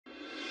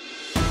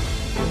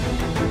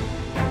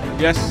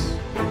Yes,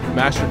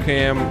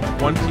 Mastercam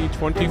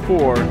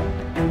 2024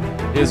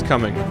 is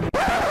coming.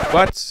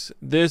 But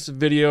this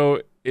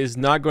video is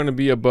not going to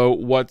be about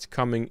what's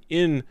coming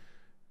in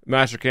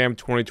Mastercam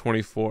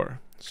 2024.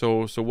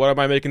 So what am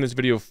I making this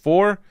video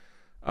for?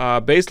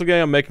 Basically,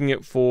 I'm making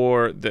it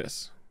for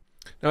this.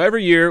 Now,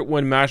 every year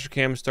when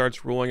Mastercam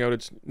starts rolling out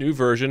its new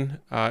version,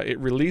 it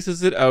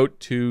releases it out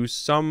to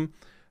some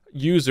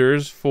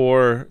users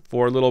for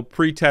a little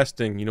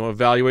pre-testing. You know,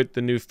 evaluate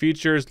the new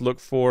features, look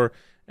for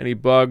any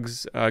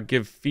bugs,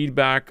 give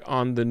feedback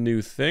on the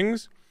new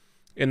things.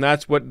 And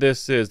that's what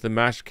this is, the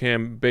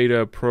Mastercam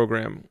beta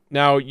program.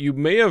 Now, you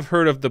may have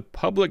heard of the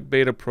public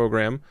beta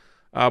program,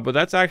 but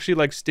that's actually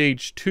like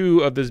stage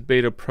 2 of this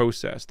beta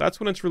process. That's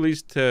when it's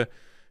released to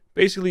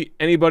basically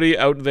anybody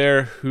out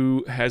there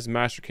who has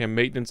Mastercam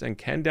maintenance and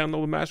can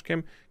download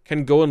Mastercam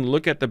can go and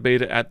look at the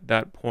beta at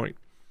that point.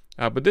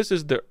 But this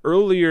is the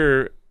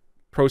earlier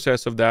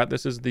process of that.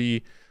 This is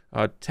the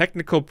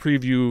technical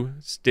preview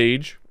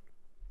stage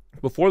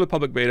before the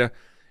public beta.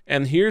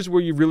 And here's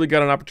where you really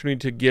got an opportunity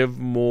to give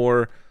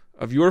more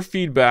of your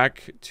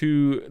feedback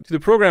to the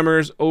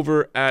programmers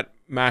over at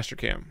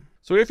Mastercam.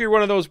 So if you're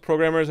one of those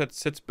programmers that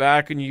sits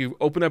back and you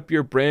open up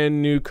your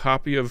brand new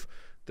copy of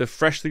the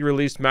freshly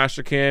released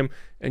Mastercam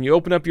and you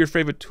open up your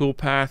favorite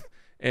toolpath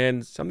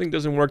and something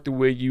doesn't work the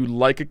way you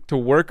like it to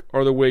work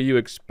or the way you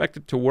expect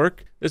it to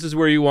work, this is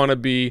where you want to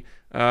be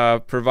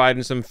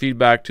providing some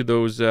feedback to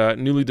those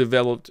newly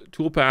developed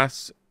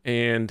toolpaths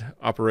and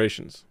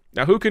operations.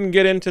 Now, who can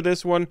get into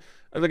this one?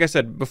 Like I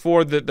said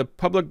before, the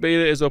public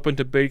beta is open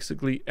to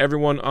basically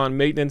everyone on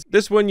maintenance.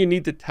 This one, you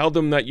need to tell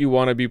them that you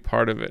want to be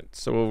part of it.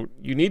 So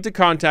you need to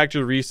contact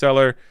your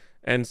reseller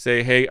and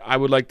say, hey, I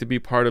would like to be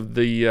part of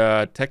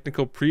the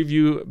technical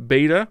preview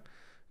beta.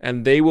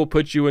 And they will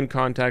put you in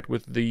contact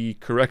with the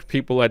correct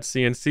people at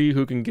CNC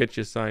who can get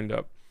you signed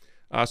up.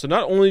 So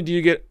not only do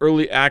you get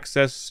early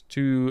access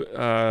to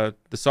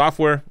the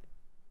software,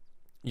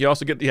 you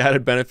also get the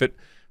added benefit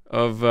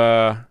of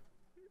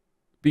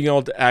being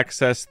able to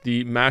access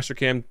the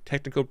Mastercam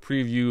Technical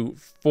Preview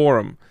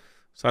Forum.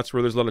 So that's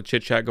where there's a lot of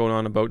chit-chat going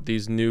on about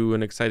these new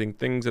and exciting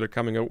things that are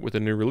coming out with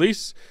a new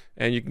release.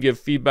 And you can give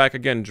feedback,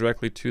 again,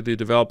 directly to the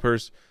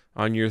developers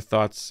on your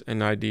thoughts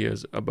and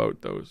ideas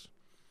about those.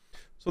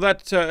 So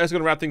that's going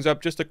to wrap things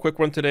up. Just a quick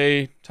one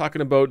today,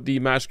 talking about the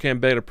Mastercam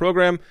beta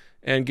program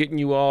and getting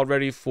you all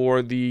ready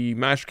for the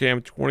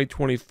Mastercam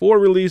 2024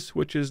 release,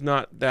 which is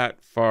not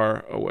that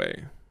far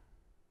away.